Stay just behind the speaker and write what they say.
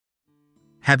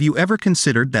Have you ever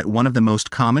considered that one of the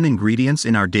most common ingredients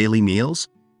in our daily meals,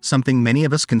 something many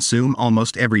of us consume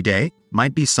almost every day,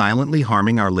 might be silently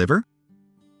harming our liver?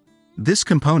 This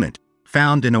component,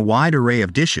 found in a wide array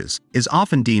of dishes, is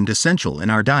often deemed essential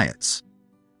in our diets.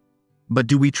 But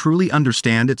do we truly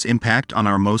understand its impact on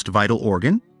our most vital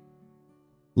organ?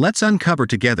 Let's uncover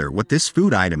together what this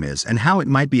food item is and how it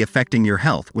might be affecting your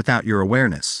health without your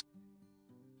awareness.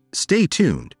 Stay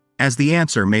tuned, as the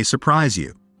answer may surprise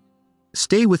you.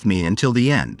 Stay with me until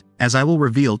the end, as I will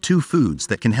reveal 2 foods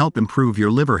that can help improve your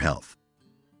liver health.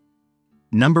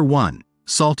 Number 1.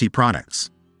 Salty products.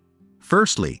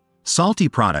 Firstly, salty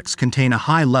products contain a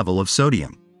high level of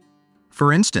sodium.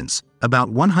 For instance, about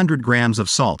 100 grams of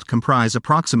salt comprise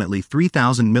approximately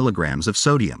 3,000 milligrams of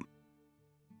sodium.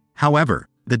 However,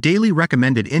 the daily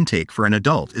recommended intake for an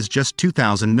adult is just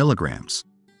 2,000 milligrams.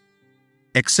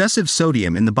 Excessive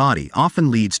sodium in the body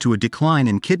often leads to a decline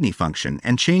in kidney function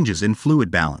and changes in fluid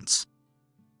balance.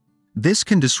 This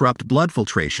can disrupt blood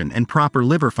filtration and proper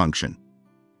liver function.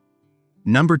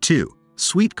 Number 2.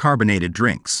 Sweet carbonated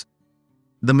drinks.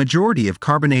 The majority of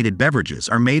carbonated beverages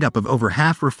are made up of over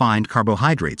half refined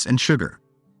carbohydrates and sugar.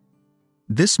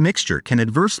 This mixture can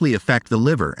adversely affect the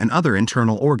liver and other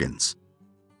internal organs.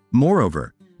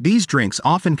 Moreover, these drinks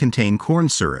often contain corn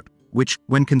syrup, which,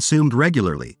 when consumed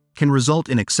regularly, can result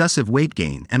in excessive weight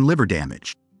gain and liver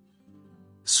damage.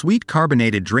 Sweet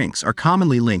carbonated drinks are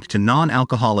commonly linked to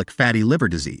non-alcoholic fatty liver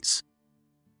disease.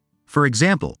 For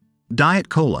example, Diet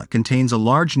Cola contains a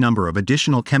large number of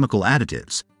additional chemical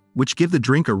additives, which give the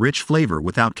drink a rich flavor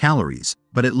without calories,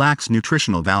 but it lacks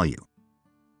nutritional value.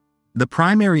 The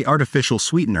primary artificial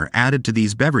sweetener added to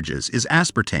these beverages is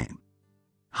aspartame.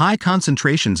 High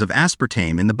concentrations of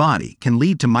aspartame in the body can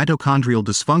lead to mitochondrial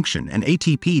dysfunction and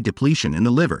ATP depletion in the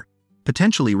liver,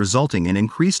 potentially resulting in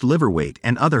increased liver weight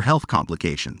and other health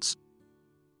complications.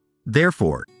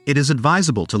 Therefore, it is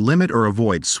advisable to limit or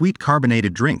avoid sweet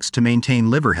carbonated drinks to maintain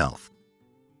liver health.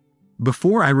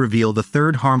 Before I reveal the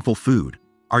 3rd harmful food,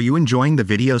 are you enjoying the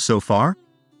video so far?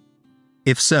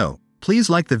 If so, please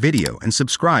like the video and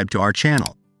subscribe to our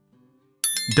channel.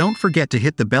 Don't forget to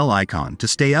hit the bell icon to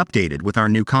stay updated with our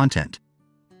new content.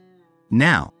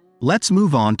 Now, let's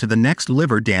move on to the next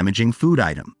liver-damaging food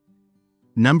item.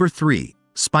 Number 3.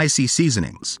 Spicy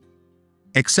seasonings.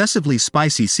 Excessively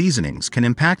spicy seasonings can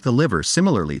impact the liver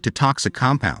similarly to toxic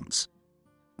compounds.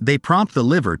 They prompt the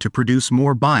liver to produce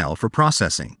more bile for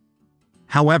processing.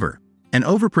 However, an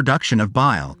overproduction of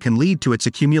bile can lead to its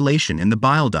accumulation in the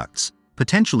bile ducts,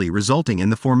 potentially resulting in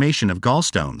the formation of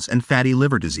gallstones and fatty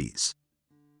liver disease.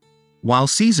 While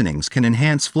seasonings can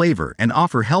enhance flavor and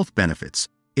offer health benefits,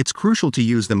 it's crucial to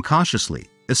use them cautiously,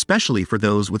 especially for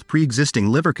those with pre-existing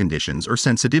liver conditions or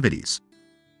sensitivities.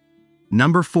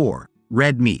 Number 4.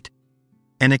 Red meat.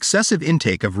 An excessive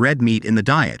intake of red meat in the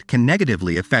diet can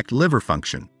negatively affect liver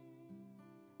function.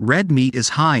 Red meat is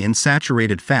high in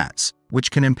saturated fats,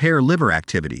 which can impair liver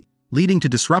activity, leading to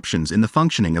disruptions in the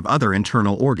functioning of other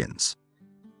internal organs.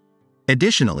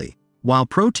 Additionally, while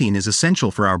protein is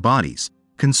essential for our bodies,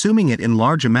 consuming it in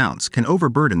large amounts can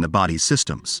overburden the body's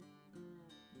systems.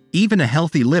 Even a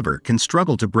healthy liver can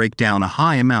struggle to break down a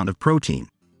high amount of protein,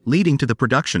 leading to the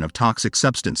production of toxic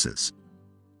substances.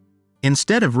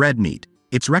 Instead of red meat,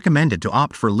 it's recommended to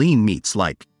opt for lean meats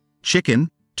like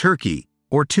chicken, turkey,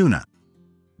 or tuna.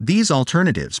 These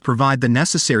alternatives provide the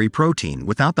necessary protein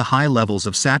without the high levels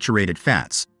of saturated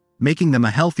fats, making them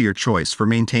a healthier choice for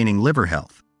maintaining liver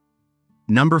health.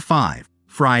 Number 5.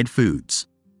 Fried foods.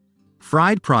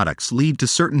 Fried products lead to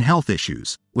certain health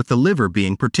issues, with the liver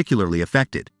being particularly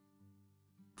affected.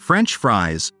 French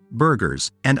fries,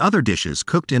 burgers, and other dishes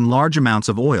cooked in large amounts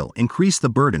of oil increase the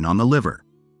burden on the liver.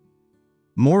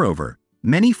 Moreover,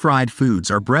 many fried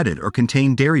foods are breaded or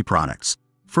contain dairy products,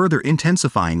 further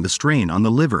intensifying the strain on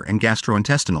the liver and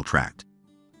gastrointestinal tract.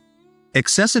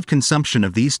 Excessive consumption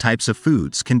of these types of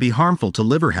foods can be harmful to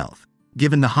liver health,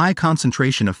 given the high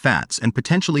concentration of fats and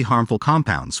potentially harmful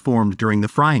compounds formed during the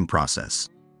frying process.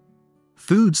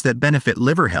 Foods that benefit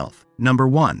liver health. Number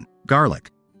 1.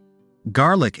 Garlic.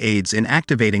 Garlic aids in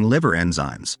activating liver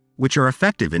enzymes, which are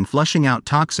effective in flushing out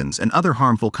toxins and other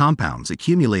harmful compounds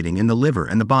accumulating in the liver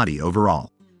and the body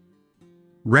overall.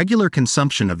 Regular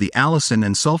consumption of the allicin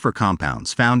and sulfur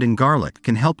compounds found in garlic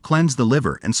can help cleanse the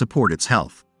liver and support its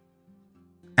health.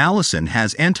 Allicin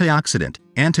has antioxidant,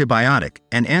 antibiotic,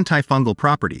 and antifungal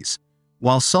properties,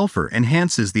 while sulfur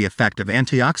enhances the effect of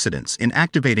antioxidants in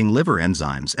activating liver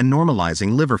enzymes and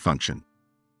normalizing liver function.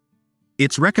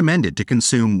 It's recommended to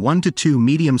consume 1 to 2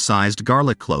 medium-sized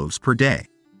garlic cloves per day.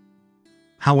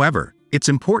 However, it's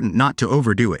important not to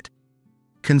overdo it.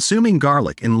 Consuming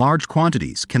garlic in large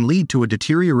quantities can lead to a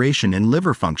deterioration in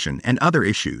liver function and other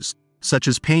issues, such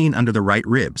as pain under the right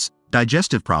ribs,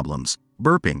 digestive problems,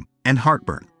 burping, and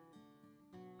heartburn.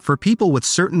 For people with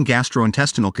certain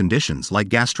gastrointestinal conditions like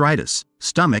gastritis,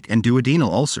 stomach and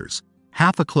duodenal ulcers,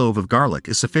 half a clove of garlic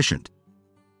is sufficient.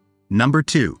 Number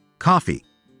 2. Coffee.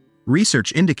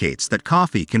 Research indicates that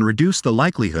coffee can reduce the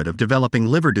likelihood of developing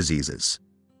liver diseases.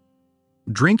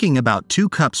 Drinking about 2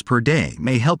 cups per day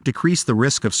may help decrease the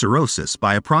risk of cirrhosis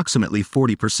by approximately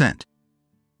 40%.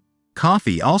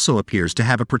 Coffee also appears to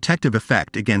have a protective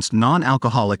effect against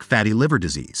non-alcoholic fatty liver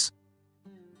disease.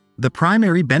 The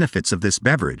primary benefits of this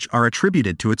beverage are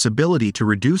attributed to its ability to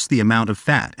reduce the amount of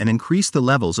fat and increase the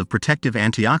levels of protective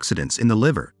antioxidants in the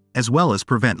liver, as well as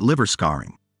prevent liver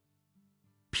scarring.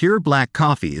 Pure black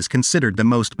coffee is considered the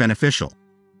most beneficial.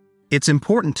 It's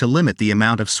important to limit the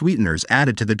amount of sweeteners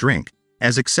added to the drink,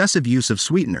 as excessive use of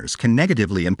sweeteners can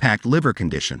negatively impact liver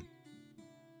condition.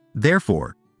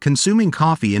 Therefore, consuming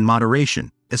coffee in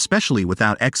moderation, especially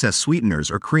without excess sweeteners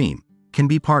or cream, can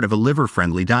be part of a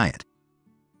liver-friendly diet.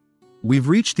 We've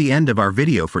reached the end of our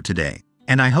video for today,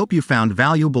 and I hope you found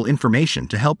valuable information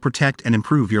to help protect and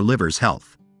improve your liver's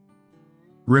health.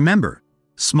 Remember,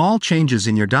 small changes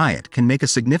in your diet can make a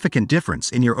significant difference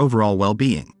in your overall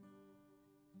well-being.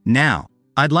 Now,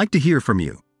 I'd like to hear from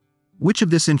you. Which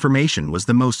of this information was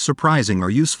the most surprising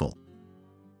or useful?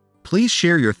 Please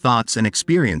share your thoughts and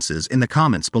experiences in the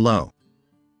comments below.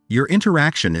 Your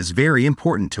interaction is very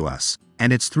important to us,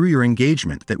 and it's through your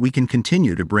engagement that we can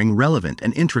continue to bring relevant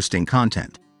and interesting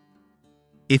content.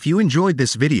 If you enjoyed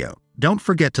this video, don't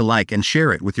forget to like and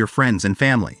share it with your friends and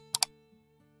family.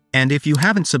 And if you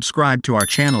haven't subscribed to our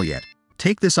channel yet,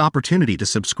 take this opportunity to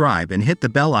subscribe and hit the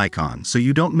bell icon so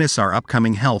you don't miss our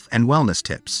upcoming health and wellness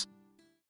tips.